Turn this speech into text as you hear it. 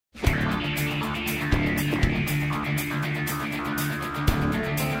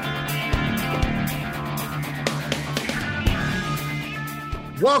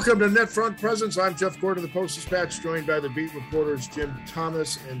Welcome to NetFront Presence. I'm Jeff Gordon of the Post-Dispatch, joined by the beat reporters Jim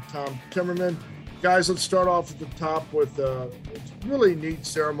Thomas and Tom Timmerman. Guys, let's start off at the top with a really neat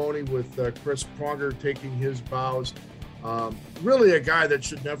ceremony with Chris Pronger taking his bows. Really a guy that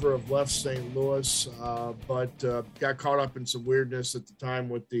should never have left St. Louis, but got caught up in some weirdness at the time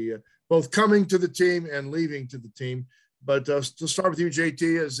with the both coming to the team and leaving to the team. But to start with you,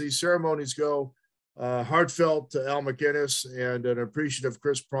 JT, as these ceremonies go, heartfelt to Al MacInnis and an appreciative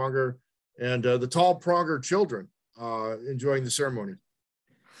Chris Pronger and the tall Pronger children enjoying the ceremony.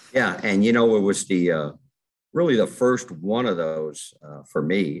 Yeah, and it was the really the first one of those for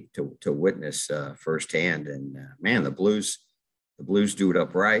me to witness firsthand. And man, the Blues do it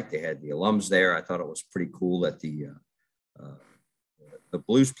up right. They had the alums there. I thought it was pretty cool that the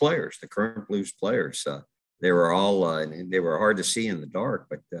Blues players, the current Blues players, they were all and they were hard to see in the dark,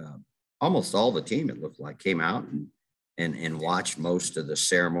 but almost all the team, it looked like, came out and watched most of the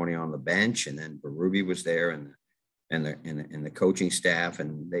ceremony on the bench. And then Berube was there and the coaching staff,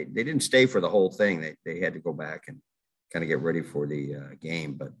 and they didn't stay for the whole thing. They had to go back and kind of get ready for the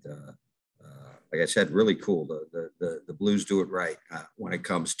game. But like I said, really cool. The Blues do it right when it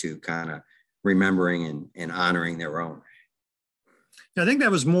comes to kind of remembering and honoring their own. I think that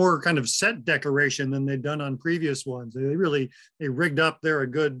was more kind of set decoration than they'd done on previous ones. They rigged up there a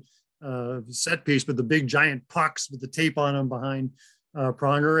good set piece with the big giant pucks with the tape on them behind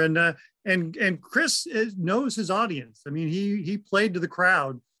Pronger, and Chris knows his audience. I mean, he played to the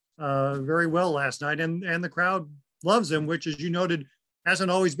crowd very well last night, and the crowd loves him, which, as you noted,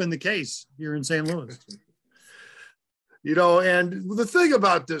 hasn't always been the case here in St. Louis. And the thing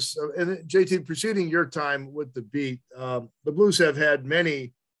about this, and JT, preceding your time with the beat, the Blues have had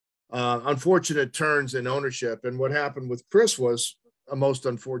many unfortunate turns in ownership, and what happened with Chris was a most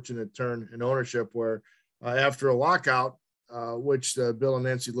unfortunate turn in ownership, where after a lockout, which Bill and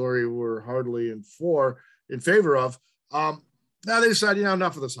Nancy Lurie were heartily in favor of, now they decided,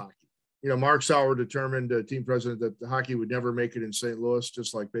 enough of this hockey. Mark Sauer determined, team president, that the hockey would never make it in St. Louis,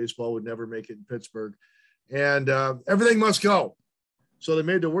 just like baseball would never make it in Pittsburgh, and everything must go. So they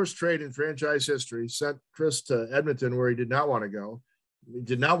made the worst trade in franchise history, sent Chris to Edmonton, where he did not want to go. He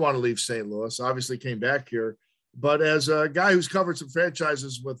did not want to leave St. Louis, obviously came back here. But as a guy who's covered some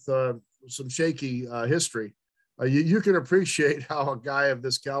franchises with some shaky history, you can appreciate how a guy of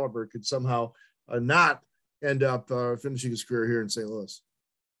this caliber could somehow not end up finishing his career here in St. Louis.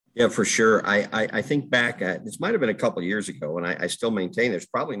 Yeah, for sure. I think back this might have been a couple of years ago, and I still maintain there's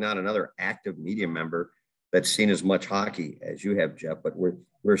probably not another active media member that's seen as much hockey as you have, Jeff. But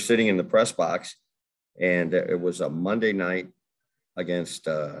we're sitting in the press box, and it was a Monday night against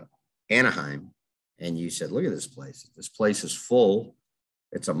Anaheim. And you said, look at this place. This place is full.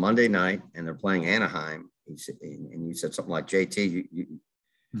 It's a Monday night, and they're playing Anaheim. And you said something like, JT,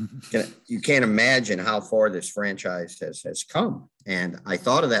 you can't imagine how far this franchise has come. And I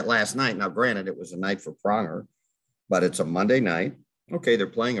thought of that last night. Now, granted, it was a night for Pronger, but it's a Monday night. Okay, they're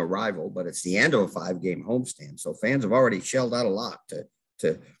playing a rival, but it's the end of a 5-game homestand. So fans have already shelled out a lot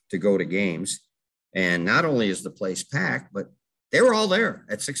to go to games. And not only is the place packed, but they were all there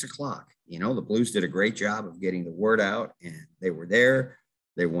at 6 o'clock. The Blues did a great job of getting the word out, and they were there.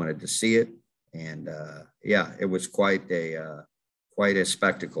 They wanted to see it. And it was quite a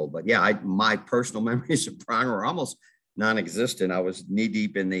spectacle. But yeah, my personal memories of Pronger are almost non-existent. I was knee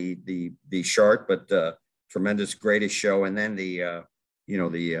deep in the shark, but tremendous, greatest show. And then the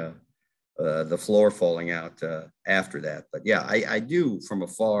floor falling out after that. But yeah, I do from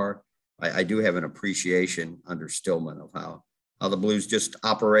afar. I do have an appreciation under Stillman of how the Blues just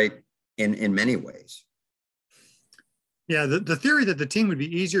operate in many ways. Yeah, the theory that the team would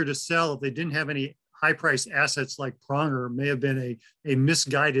be easier to sell if they didn't have any high-priced assets like Pronger may have been a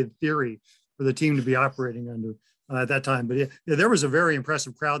misguided theory for the team to be operating under at that time. But yeah, there was a very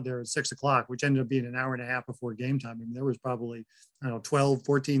impressive crowd there at 6 o'clock, which ended up being an hour and a half before game time. I mean, there was probably, 12,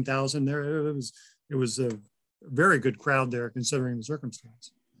 14,000 there. It was a very good crowd there considering the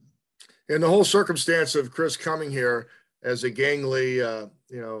circumstance. And the whole circumstance of Chris coming here as a gangly,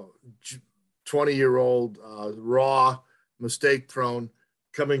 20-year-old, raw, mistake-prone,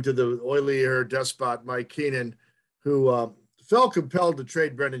 coming to the oily-haired despot Mike Keenan, who felt compelled to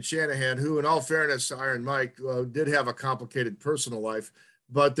trade Brendan Shanahan, who, in all fairness to Iron Mike, did have a complicated personal life.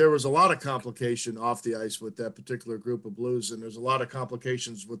 But there was a lot of complication off the ice with that particular group of Blues, and there's a lot of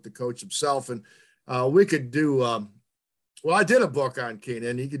complications with the coach himself. And we could do I did a book on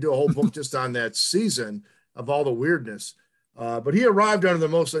Keenan. He could do a whole book just on that season of all the weirdness. But he arrived under the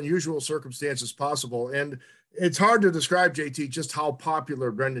most unusual circumstances possible. And it's hard to describe, JT, just how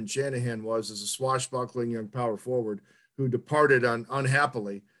popular Brendan Shanahan was as a swashbuckling young power forward who departed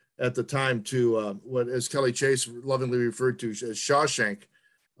unhappily at the time to what, as Kelly Chase lovingly referred to as Shawshank,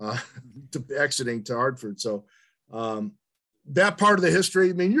 to exiting to Hartford. So that part of the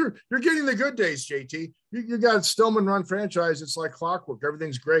history. I mean, you're getting the good days, JT. You got Stillman run franchise. It's like clockwork.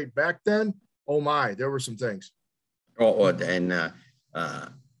 Everything's great. Back then, oh my, there were some things. Oh, and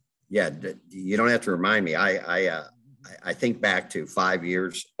yeah, you don't have to remind me. I think back to 5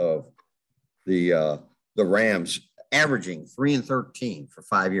 years of the Rams averaging 3-13 for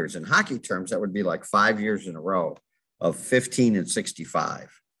 5 years. In hockey terms, that would be like 5 years in a row of 15-65,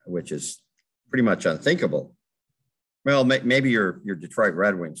 which is pretty much unthinkable. Well, maybe your Detroit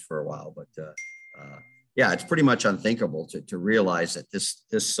Red Wings for a while, but yeah, it's pretty much unthinkable to realize that this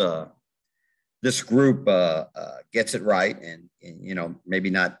group gets it right, and you know, maybe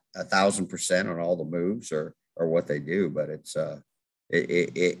not 1,000% on all the moves or what they do, but they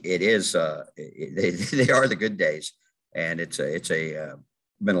are the good days, and it's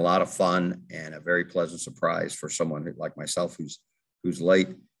been a lot of fun and a very pleasant surprise for someone like myself who's late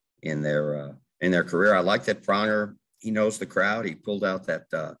in their career. I like that Pronger, he knows the crowd. He pulled out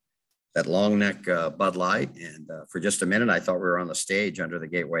that long neck Bud Light, and for just a minute I thought we were on the stage under the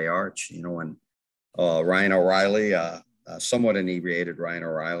Gateway Arch, you know, when Ryan O'Reilly, somewhat inebriated Ryan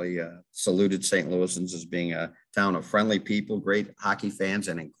O'Reilly, saluted St. Louisans as being a town of friendly people, great hockey fans,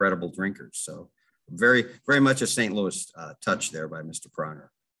 and incredible drinkers. So very, very much a St. Louis touch there by Mr. Pronger.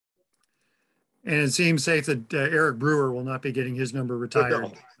 And it seems safe that Eric Brewer will not be getting his number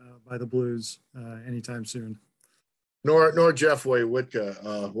retired by the Blues anytime soon. Nor Jeff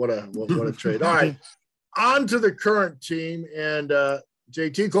Witka. What a trade. All right, on to the current team, and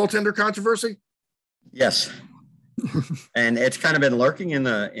JT, goaltender controversy. Yes, and it's kind of been lurking in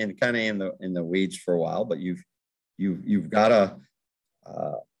the weeds for a while, but you've got to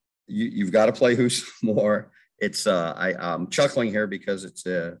play Husso more. It's I'm chuckling here because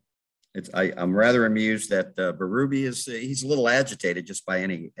I'm rather amused that Berube he's a little agitated just by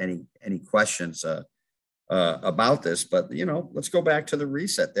any questions about this, but you know, let's go back to the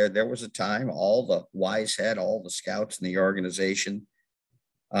reset. There was a time all the wise head, all the scouts in the organization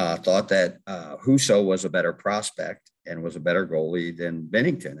thought that Husso was a better prospect and was a better goalie than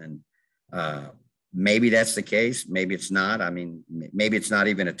Binnington, and maybe that's the case. Maybe it's not. I mean, maybe it's not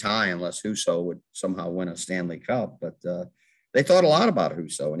even a tie unless Husso would somehow win a Stanley Cup. But they thought a lot about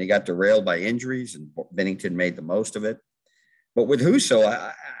Husso, and he got derailed by injuries, and Binnington made the most of it. But with Husso,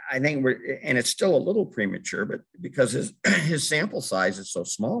 I think and it's still a little premature, but because his sample size is so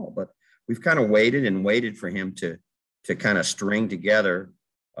small, but we've kind of waited for him to kind of string together,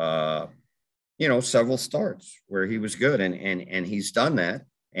 several starts where he was good, and he's done that,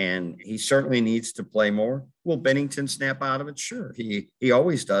 and he certainly needs to play more. Will Binnington snap out of it? Sure, he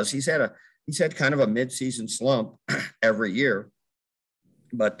always does. He's had kind of a midseason slump every year,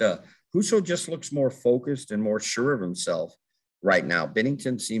 but Husso just looks more focused and more sure of himself right now.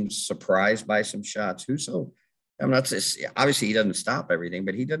 Binnington seems surprised by some shots. Husso, obviously he doesn't stop everything,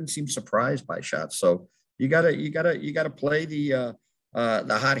 but he doesn't seem surprised by shots. So you gotta play the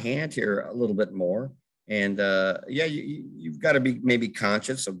hot hand here a little bit more. And you've got to be maybe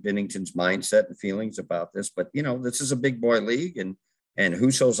conscious of Binnington's mindset and feelings about this. But you know, this is a big boy league, and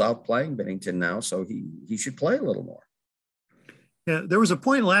Husso's outplaying Binnington now, so he should play a little more. Yeah, there was a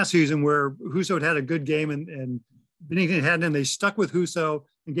point last season where Husso had a good game and Binnington hadn't, and they stuck with Husso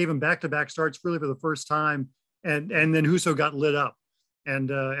and gave him back-to-back starts really for the first time. And then Husso got lit up. And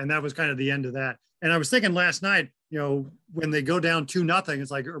that was kind of the end of that. And I was thinking last night, you know, when they go down 2-0,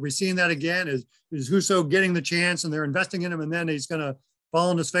 it's like, are we seeing that again? Is Husso getting the chance and they're investing in him and then he's going to fall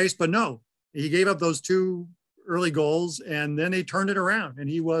on his face? But no, he gave up those 2 early goals and then they turned it around and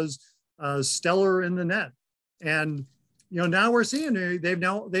he was stellar in the net. And, you know, now we're seeing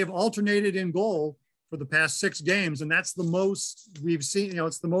they've alternated in goal for the past 6 games. And that's the most we've seen, you know,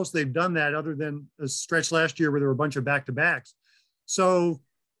 it's the most they've done that other than a stretch last year where there were a bunch of back-to-backs. So,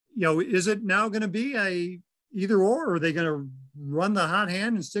 you know, is it now going to be a either or are they going to run the hot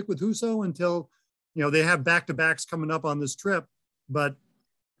hand and stick with Husso until, you know, they have back-to-backs coming up on this trip? But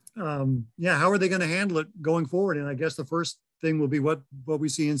how are they going to handle it going forward? And I guess the first thing will be what we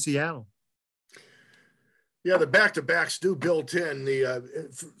see in Seattle. Yeah, the back-to-backs do built in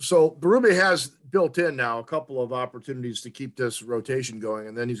so Berube has built in now a couple of opportunities to keep this rotation going,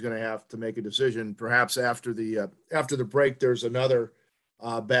 and then he's going to have to make a decision. Perhaps after the break, there's another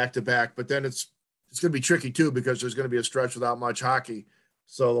back-to-back, but then it's going to be tricky too because there's going to be a stretch without much hockey.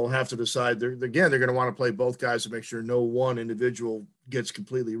 So they'll have to decide. They're going to want to play both guys to make sure no one individual gets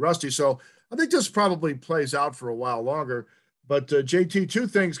completely rusty. So I think this probably plays out for a while longer. But JT, 2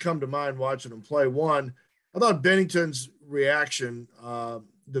 things come to mind watching him play. One, I thought Bennington's reaction,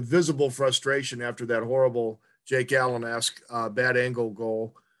 the visible frustration after that horrible Jake Allen-esque bad angle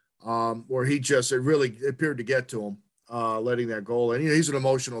goal, where it really appeared to get to him, letting that goal in. He's an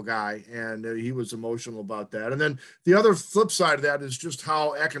emotional guy, and he was emotional about that. And then the other flip side of that is just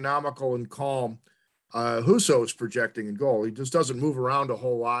how economical and calm Husso is projecting in goal. He just doesn't move around a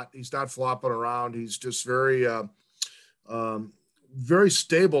whole lot. He's not flopping around. He's just very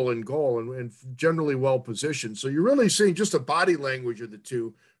stable in goal and generally well positioned. So you're really seeing just the body language of the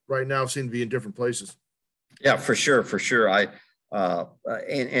two right now seem to be in different places. Yeah, for sure.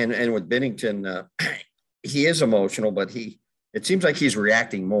 And with Bennington, he is emotional, but it seems like he's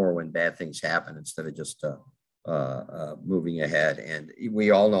reacting more when bad things happen instead of just moving ahead. And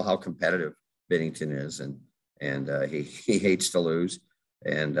we all know how competitive Bennington is, and he hates to lose.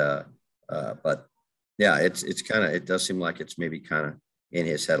 But yeah, it does seem like it's maybe kind of in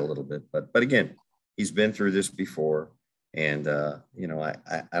his head a little bit, but again, he's been through this before, and I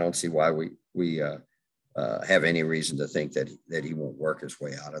don't see why we have any reason to think that he won't work his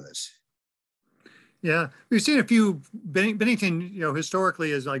way out of this. Yeah, we've seen a few. Bennington,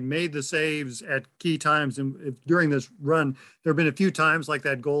 historically has like made the saves at key times, and during this run, there have been a few times like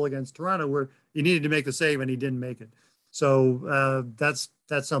that goal against Toronto where he needed to make the save and he didn't make it. So that's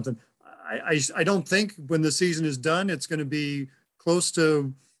something. I don't think when the season is done, it's going to be close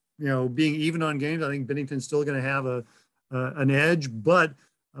to, being even on games. I think Bennington's still going to have an edge, but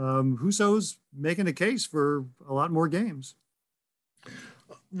Husso's making a case for a lot more games.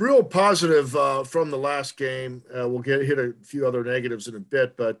 Real positive from the last game. We'll hit a few other negatives in a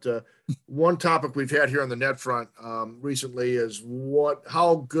bit, but one topic we've had here on the net front recently is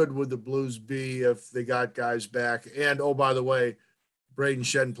how good would the Blues be if they got guys back? And oh, by the way, Brayden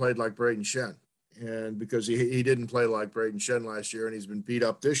Schenn played like Brayden Schenn, and because he didn't play like Brayden Schenn last year, and he's been beat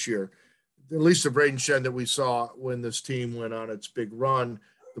up this year. At least the Brayden Schenn that we saw when this team went on its big run,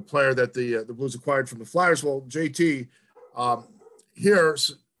 the player that the Blues acquired from the Flyers. Well, JT, here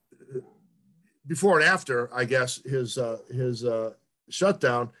before and after, I guess his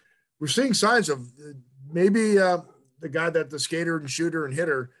shutdown, we're seeing signs of maybe the guy that the skater and shooter and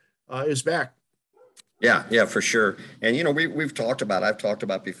hitter is back. Yeah, for sure. And, I've talked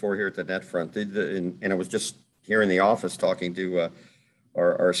about before here at the net front, and I was just here in the office talking to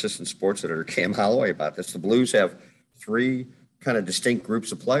our assistant sports editor, Cam Holloway, about this. The Blues have three kind of distinct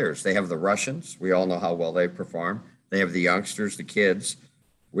groups of players. They have the Russians. We all know how well they perform. They have the youngsters, the kids.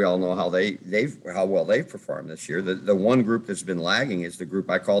 We all know how well they've performed this year. The one group that's been lagging is the group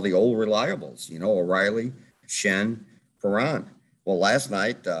I call the old reliables, O'Reilly, Schenn, Perron. Well, last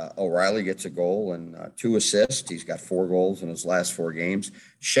night, O'Reilly gets a goal and 2 assists. He's got 4 goals in his last 4 games.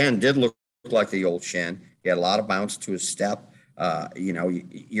 Schenn did look like the old Schenn. He had a lot of bounce to his step.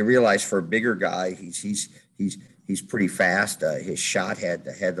 You realize for a bigger guy, he's pretty fast. His shot had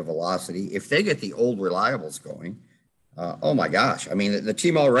the velocity. If they get the old reliables going, oh my gosh. I mean, the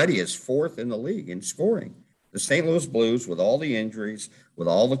team already is 4th in the league in scoring. The St. Louis Blues, with all the injuries, with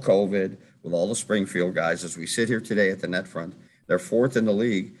all the COVID, with all the Springfield guys, as we sit here today at the net front, they're 4th in the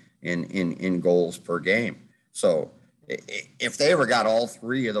league in goals per game. So if they ever got all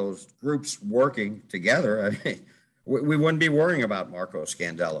 3 of those groups working together, I mean, we wouldn't be worrying about Marco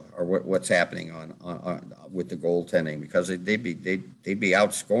Scandella or what's happening on with the goaltending, because they'd be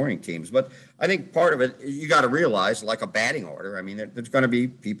outscoring teams. But I think part of it, you got to realize, like a batting order. I mean, there's going to be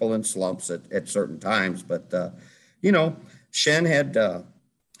people in slumps at certain times. But Schenn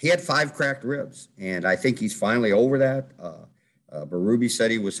had 5 cracked ribs, and I think he's finally over that. Berube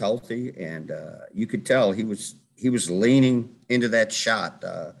said he was healthy, and you could tell he was leaning into that shot.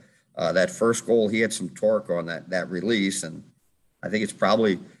 That first goal, he had some torque on that release, and I think it's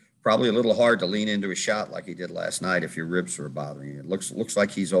probably a little hard to lean into a shot like he did last night if your ribs were bothering you. It looks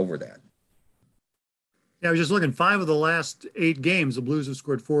like he's over that. Yeah, I was just looking. 5 of the last 8 games, the Blues have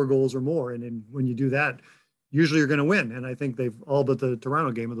scored 4 goals or more, and when you do that, usually you're going to win. And I think they've all but the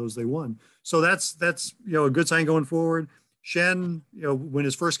Toronto game of those they won. So that's a good sign going forward. Schenn, when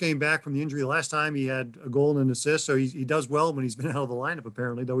his first game back from the injury last time, he had a goal and an assist. So he does well when he's been out of the lineup,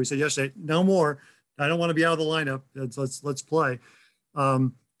 apparently, though he said yesterday, no more. I don't want to be out of the lineup. Let's play. But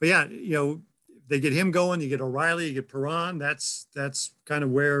yeah, they get him going, you get O'Reilly, you get Perron. That's kind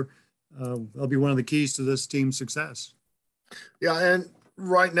of where that'll be one of the keys to this team's success. Yeah. And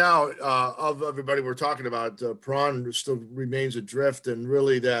right now, of everybody we're talking about, Perron still remains adrift, and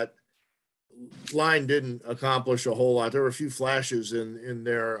really that line didn't accomplish a whole lot. There were a few flashes in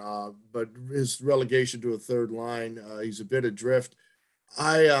there, but his relegation to a third line, he's a bit adrift.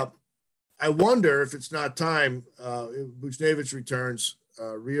 I wonder if it's not time, Buchnevich returns,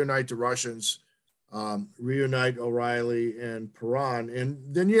 reunite the Russians, reunite O'Reilly and Perron,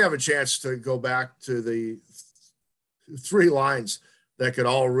 and then you have a chance to go back to the three lines that could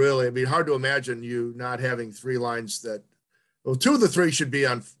all really, I mean, hard to imagine you not having three lines that, well, two of the three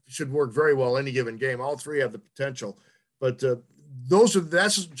should work very well any given game. All three have the potential, but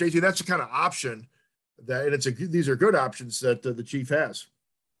that's JT, that's the kind of option that, and these are good options that the Chief has.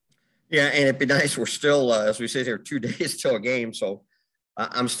 Yeah, and it'd be nice. We're still, as we sit here, 2 days till a game, so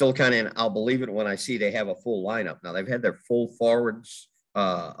I'm still kind of, I'll believe it when I see they have a full lineup. Now, they've had their full forwards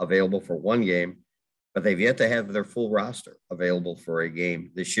available for one game, but they've yet to have their full roster available for a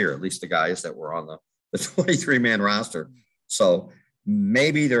game this year, at least the guys that were on the 23-man roster. So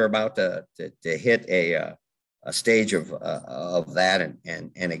maybe they're about to hit a stage of that.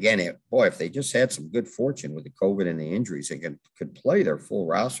 And again, boy, if they just had some good fortune with the COVID and the injuries, they could play their full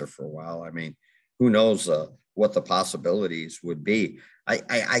roster for a while. I mean, who knows what the possibilities would be.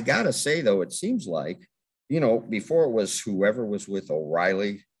 I got to say, though, it seems like, before it was whoever was with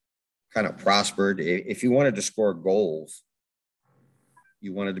O'Reilly kind of prospered. If you wanted to score goals,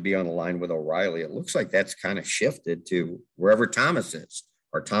 you wanted to be on the line with O'Reilly. It looks like that's kind of shifted to wherever Thomas is,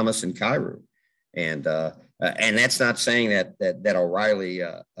 or Thomas and Kyrou. And that's not saying that O'Reilly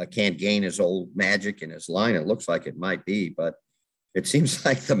can't gain his old magic in his line. It looks like it might be, but it seems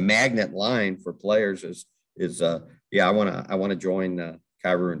like the magnet line for players is I want to join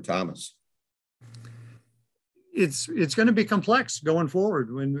Kyrou and Thomas. It's going to be complex going forward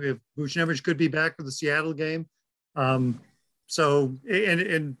if Buchnevich could be back for the Seattle game. So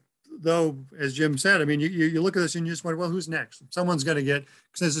though, as Jim said, I mean, you look at this and you just wonder, well, who's next? Someone's going to get,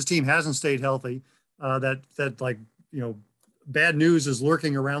 since this team hasn't stayed healthy, bad news is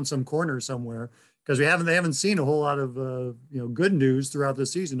lurking around some corner somewhere, because they haven't seen a whole lot of good news throughout the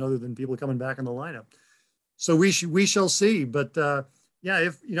season other than people coming back in the lineup. So we shall see. But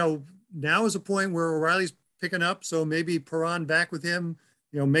if now is a point where O'Reilly's picking up, so maybe Perron back with him,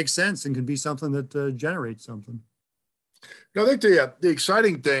 makes sense and can be something that generates something. No, I think the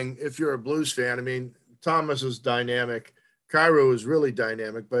exciting thing, if you're a Blues fan, I mean, Thomas is dynamic, Kyrou is really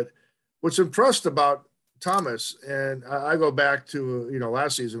dynamic, but what's impressed about Thomas, and I go back to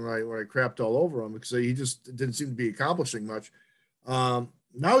last season when I crapped all over him because he just didn't seem to be accomplishing much. Now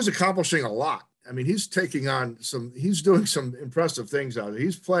he's accomplishing a lot. I mean, he's he's doing some impressive things out there.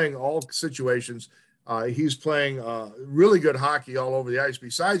 He's playing all situations. He's playing really good hockey all over the ice.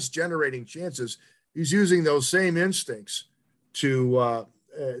 Besides generating chances, he's using those same instincts to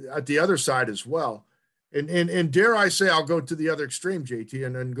at the other side as well. And dare I say, I'll go to the other extreme, JT,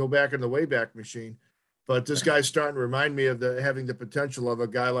 and then go back in the Wayback Machine. But this guy's starting to remind me of having the potential of a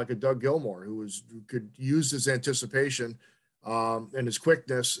guy like a Doug Gilmour, who could use his anticipation and his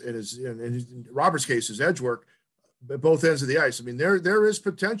quickness and in Robert's case, his edge work at both ends of the ice. I mean, there is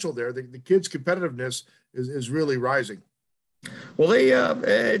potential there. The kid's competitiveness is really rising. Well,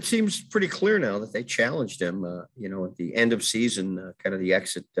 it seems pretty clear now that they challenged him, at the end of season, kind of the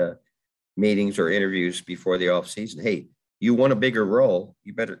exit meetings or interviews before the off season. Hey, you want a bigger role,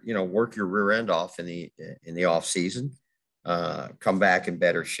 you better, work your rear end off in the off season, come back in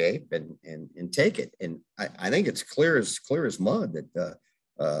better shape and take it. And I think it's clear as mud that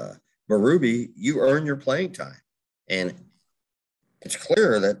Berube, you earn your playing time. And it's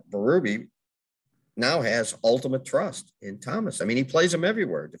clear that Berube now has ultimate trust in Thomas. I mean, he plays him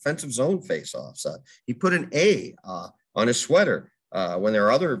everywhere, defensive zone faceoffs. He put an A on his sweater when there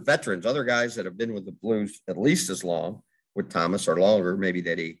are other veterans, other guys that have been with the Blues at least as long with Thomas or longer, maybe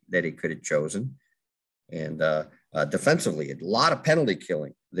that he could have chosen. And defensively, a lot of penalty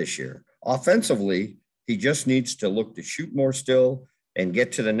killing this year. Offensively, he just needs to look to shoot more still and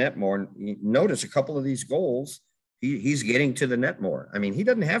get to the net more. And notice a couple of these goals, he's getting to the net more. I mean, he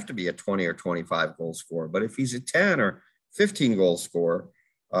doesn't have to be a 20 or 25 goal scorer, but if he's a 10 or 15 goal scorer,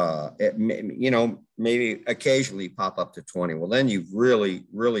 maybe occasionally pop up to 20. Well, then you've really,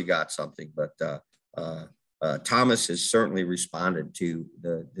 really got something. But Thomas has certainly responded to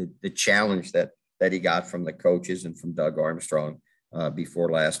the challenge that he got from the coaches and from Doug Armstrong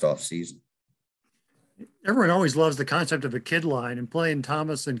before last offseason. Everyone always loves the concept of a kid line, and playing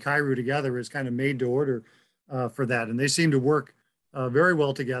Thomas and Kyrou together is kind of made to order for that. And they seem to work very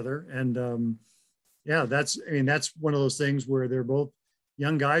well together. And that's one of those things where they're both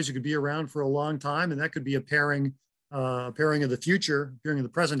young guys who could be around for a long time. And that could be a pairing of the future, pairing of the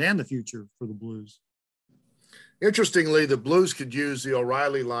present and the future for the Blues. Interestingly, the Blues could use the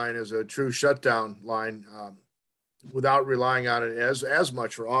O'Reilly line as a true shutdown line without relying on it as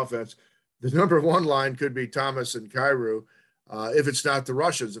much for offense. The number one line could be Thomas and Kyrou if it's not the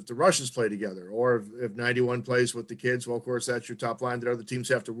Russians, if the Russians play together, or if 91 plays with the kids. Well, of course, that's your top line that other teams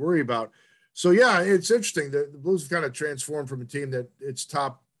have to worry about. So yeah, it's interesting that the Blues have kind of transformed from a team that its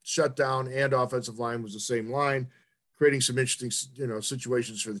top shutdown and offensive line was the same line, creating some interesting,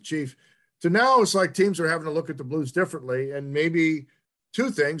 situations for the Chief, to now it's like teams are having to look at the Blues differently. And maybe two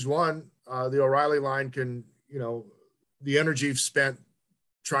things. One, the O'Reilly line can, the energy spent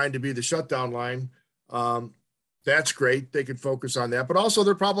trying to be the shutdown line, that's great. They can focus on that. But also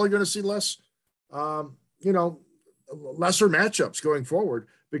they're probably going to see less, lesser matchups going forward,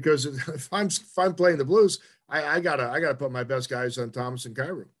 because if I'm playing the Blues, I gotta put my best guys on Thomas and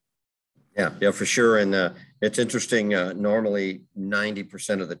Kyrou. Yeah, for sure. And it's interesting. Normally,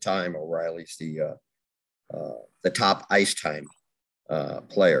 90% of the time, O'Reilly's the top ice time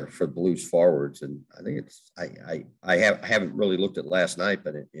player for Blues forwards, and I think it's I haven't really looked at last night,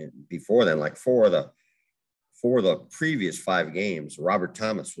 but before then, like for the previous 5 games, Robert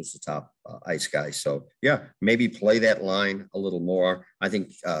Thomas was the top ice guy. So yeah, maybe play that line a little more. I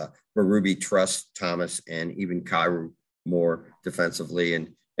think Berube trusts Thomas and even Kyrou more defensively,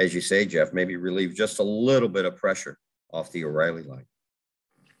 and as you say, Jeff, maybe relieve just a little bit of pressure off the O'Reilly line.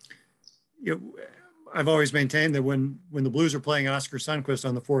 I've always maintained that when the Blues are playing Oscar Sundqvist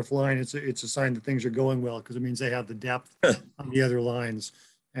on the fourth line, it's a sign that things are going well, because it means they have the depth on the other lines,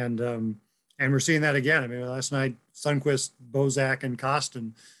 and we're seeing that again. I mean, last night Sundqvist, Bozak, and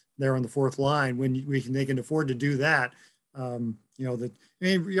Kostin there on the fourth line. When they can afford to do that, Brandon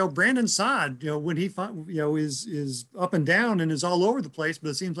Saad, when he is up and down and is all over the place, but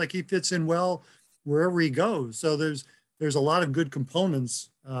it seems like he fits in well wherever he goes. So there's a lot of good components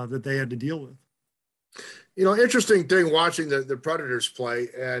that they had to deal with. Interesting thing watching the Predators play,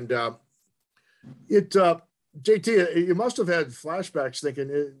 and JT, you must have had flashbacks thinking,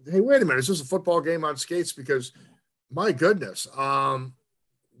 hey, wait a minute, is this a football game on skates? Because my goodness,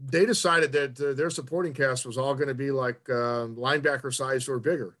 they decided that their supporting cast was all going to be like linebacker size or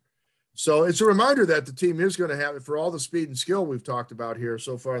bigger. So it's a reminder that the team is going to have, for all the speed and skill we've talked about here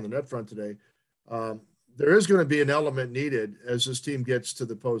so far on the net front today, there is going to be an element needed as this team gets to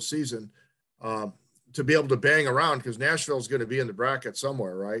the postseason to be able to bang around, because Nashville is going to be in the bracket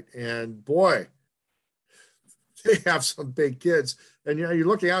somewhere, right? And boy, they have some big kids. And you're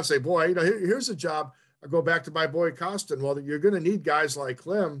looking out and say, boy, here's a job. I go back to my boy Kostin. Well, you're going to need guys like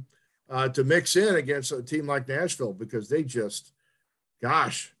Klim to mix in against a team like Nashville, because they just,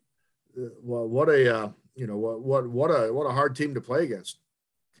 gosh, what a hard team to play against.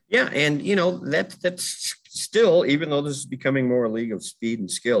 Yeah, and that's still, even though this is becoming more a league of speed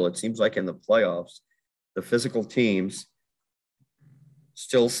and skill, it seems like in the playoffs, the physical teams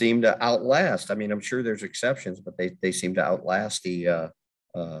still seem to outlast. I mean, I'm sure there's exceptions, but they seem to outlast the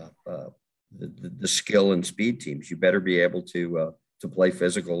skill and speed teams. You better be able to play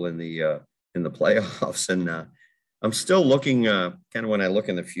physical in the playoffs. And I'm still looking kind of, when I look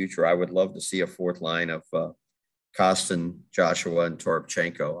in the future, I would love to see a fourth line of Kostin, Joshua, and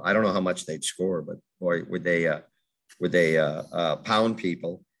Toropchenko. I don't know how much they'd score, but boy, would they pound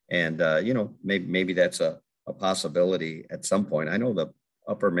people. And maybe that's a possibility at some point. I know the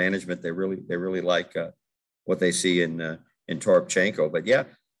upper management, they really like what they see in Toropchenko. But yeah,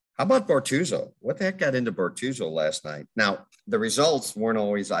 how about Bortuzzo? What the heck got into Bortuzzo last night? Now, the results weren't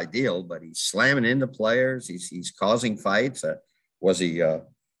always ideal, but he's slamming into players. He's causing fights. Was he the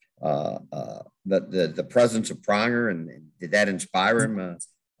presence of Pronger, and did that inspire him?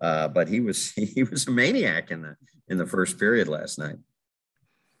 But he was a maniac in the first period last night.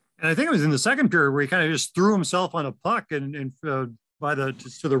 And I think it was in the second period where he kind of just threw himself on a puck and to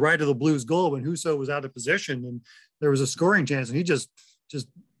the right of the Blues goal when Husso was out of position, and there was a scoring chance, and he just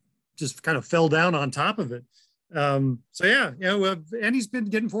kind of fell down on top of it. So yeah, and he's been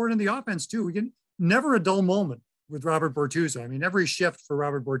getting forward in the offense too. We can never a dull moment with Robert Bortuzzo. I mean, every shift for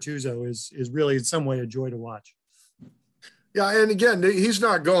Robert Bortuzzo is really in some way a joy to watch. Yeah, and again, he's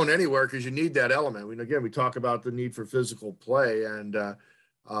not going anywhere, because you need that element. We talk about the need for physical play, and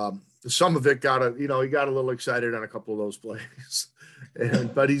some of it he got a little excited on a couple of those plays.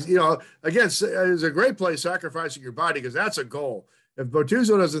 But he's, again, it's a great play, sacrificing your body, because that's a goal. If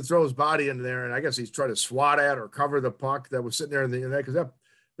Bortuzzo doesn't throw his body into there, and I guess he's trying to swat at or cover the puck that was sitting there in the net, because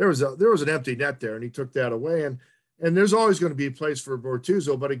there was an empty net there, and he took that away. And there's always going to be a place for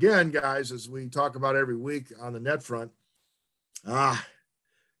Bortuzzo. But again, guys, as we talk about every week on the net front, you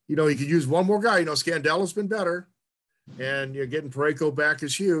could use one more guy. Scandella's been better, and you're getting Parayko back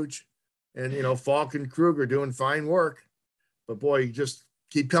is huge, and Falk and Kruger doing fine work. But boy, you just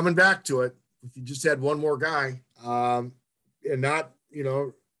keep coming back to it. If you just had one more guy, and not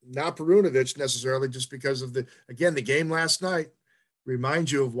Perunovich necessarily, just because of the game last night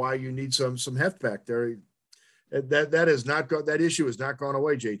reminds you of why you need some heft back there. That issue has not gone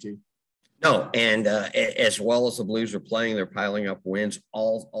away, JT. No, and as well as the Blues are playing, they're piling up wins.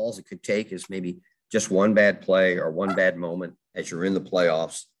 All it could take is maybe just one bad play or one bad moment as you're in the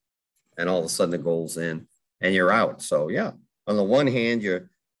playoffs, and all of a sudden the goal's in and you're out. So yeah, on the one hand, you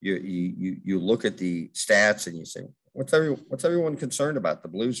look at the stats and you say, what's everyone concerned about? The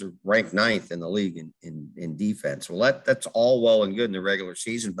Blues are ranked 9th in the league in defense. Well, that's all well and good in the regular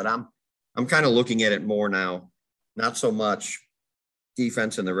season, but I'm kind of looking at it more now, not so much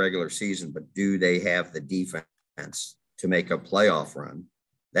defense in the regular season, but do they have the defense to make a playoff run?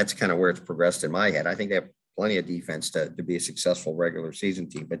 That's kind of where it's progressed in my head. I think they have plenty of defense to be a successful regular season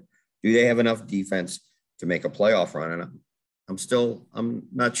team, but do they have enough defense to make a playoff run? And I'm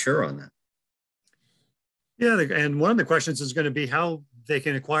not sure on that. Yeah, and one of the questions is going to be how they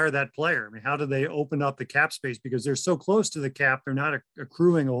can acquire that player. I mean, how do they open up the cap space? Because they're so close to the cap, they're not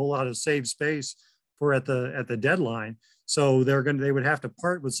accruing a whole lot of save space for at the deadline. So they would have to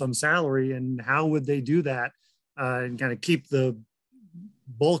part with some salary, and how would they do that and kind of keep the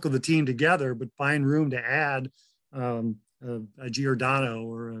bulk of the team together, but find room to add a Giordano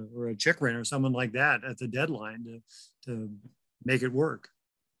or a Chychrun or someone like that at the deadline to make it work.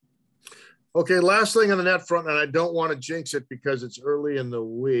 Okay, last thing on the net front, and I don't want to jinx it because it's early in the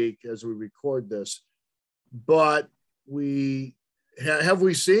week as we record this, but have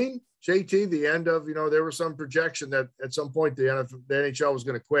we seen, JT, the end of, there was some projection that at some point the NHL was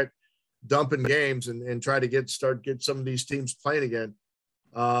going to quit dumping games and try to get some of these teams playing again.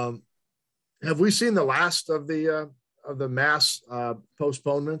 Have we seen the last of the mass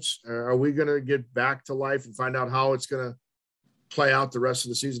postponements? Are we going to get back to life and find out how it's going to play out the rest of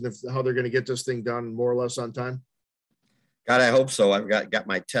the season, how they're going to get this thing done more or less on time? God, I hope so. I've got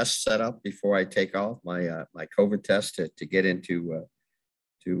my test set up before I take off, my COVID test to get into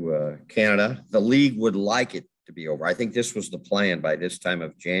Canada. The league would like it to be over. I think this was the plan by this time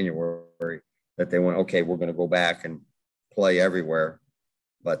of January, that they went, okay, we're going to go back and play everywhere.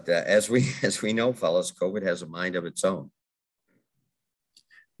 But as we know, fellas, COVID has a mind of its own.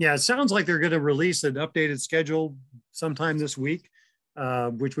 Yeah, it sounds like they're going to release an updated schedule sometime this week,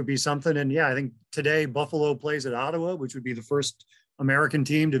 which would be something. And yeah, I think today Buffalo plays at Ottawa, which would be the first American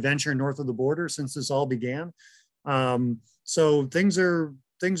team to venture north of the border since this all began. So things are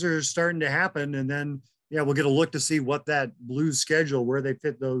starting to happen. And then, yeah, we'll get a look to see what that Blues schedule, where they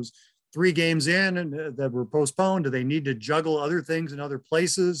fit those 3 games in and that were postponed. Do they need to juggle other things in other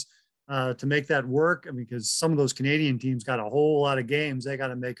places to make that work? I mean, because some of those Canadian teams got a whole lot of games they got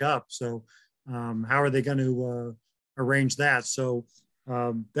to make up. So how are they going to arrange that? So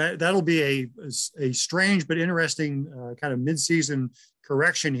that'll be a strange but interesting kind of mid-season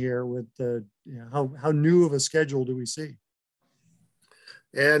correction here with how new of a schedule do we see?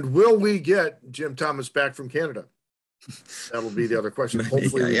 And will we get Jim Thomas back from Canada? That'll be the other question.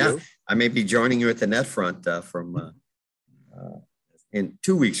 Hopefully, yeah. I may be joining you at the net front from in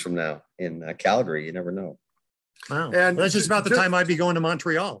 2 weeks from now in Calgary. You never know. Wow, and that's just about the time I'd be going to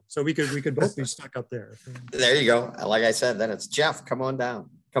Montreal, so we could both be stuck up there. There you go. Like I said, then it's Jeff. Come on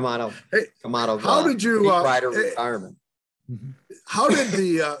down. Come on out. Hey, come out of. How did you rider retirement? How did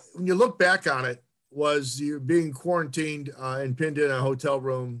when you look back on it, was you being quarantined and pinned in a hotel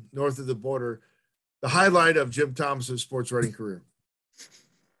room north of the border the highlight of Jim Thomas's sports writing career?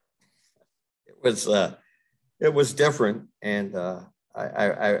 It was different, and I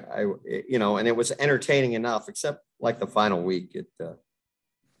and it was entertaining enough, except like the final week.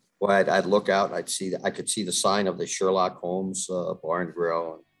 I'd look out, I could see the sign of the Sherlock Holmes Bar and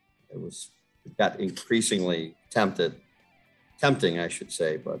Grill, and it got increasingly tempting, I should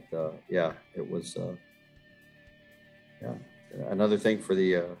say. But it was another thing for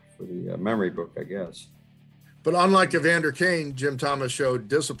the memory book, I guess. But unlike Evander Kane, Jim Thomas showed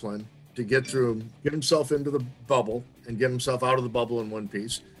discipline to get himself into the bubble and get himself out of the bubble in one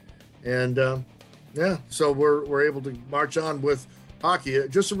piece. And so we're able to march on with hockey.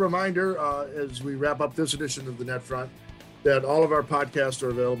 Just a reminder, as we wrap up this edition of the Net Front, that all of our podcasts are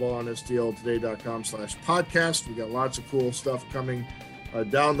available on stltoday.com/podcast. We got lots of cool stuff coming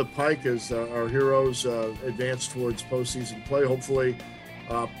down the pike as our heroes advance towards postseason play, hopefully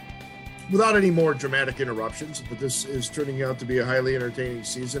without any more dramatic interruptions. But this is turning out to be a highly entertaining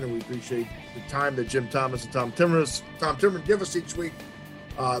season, and we appreciate the time that Jim Thomas and Tom Timmerman give us each week.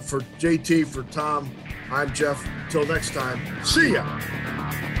 For JT, for Tom, I'm Jeff. Until next time, see ya.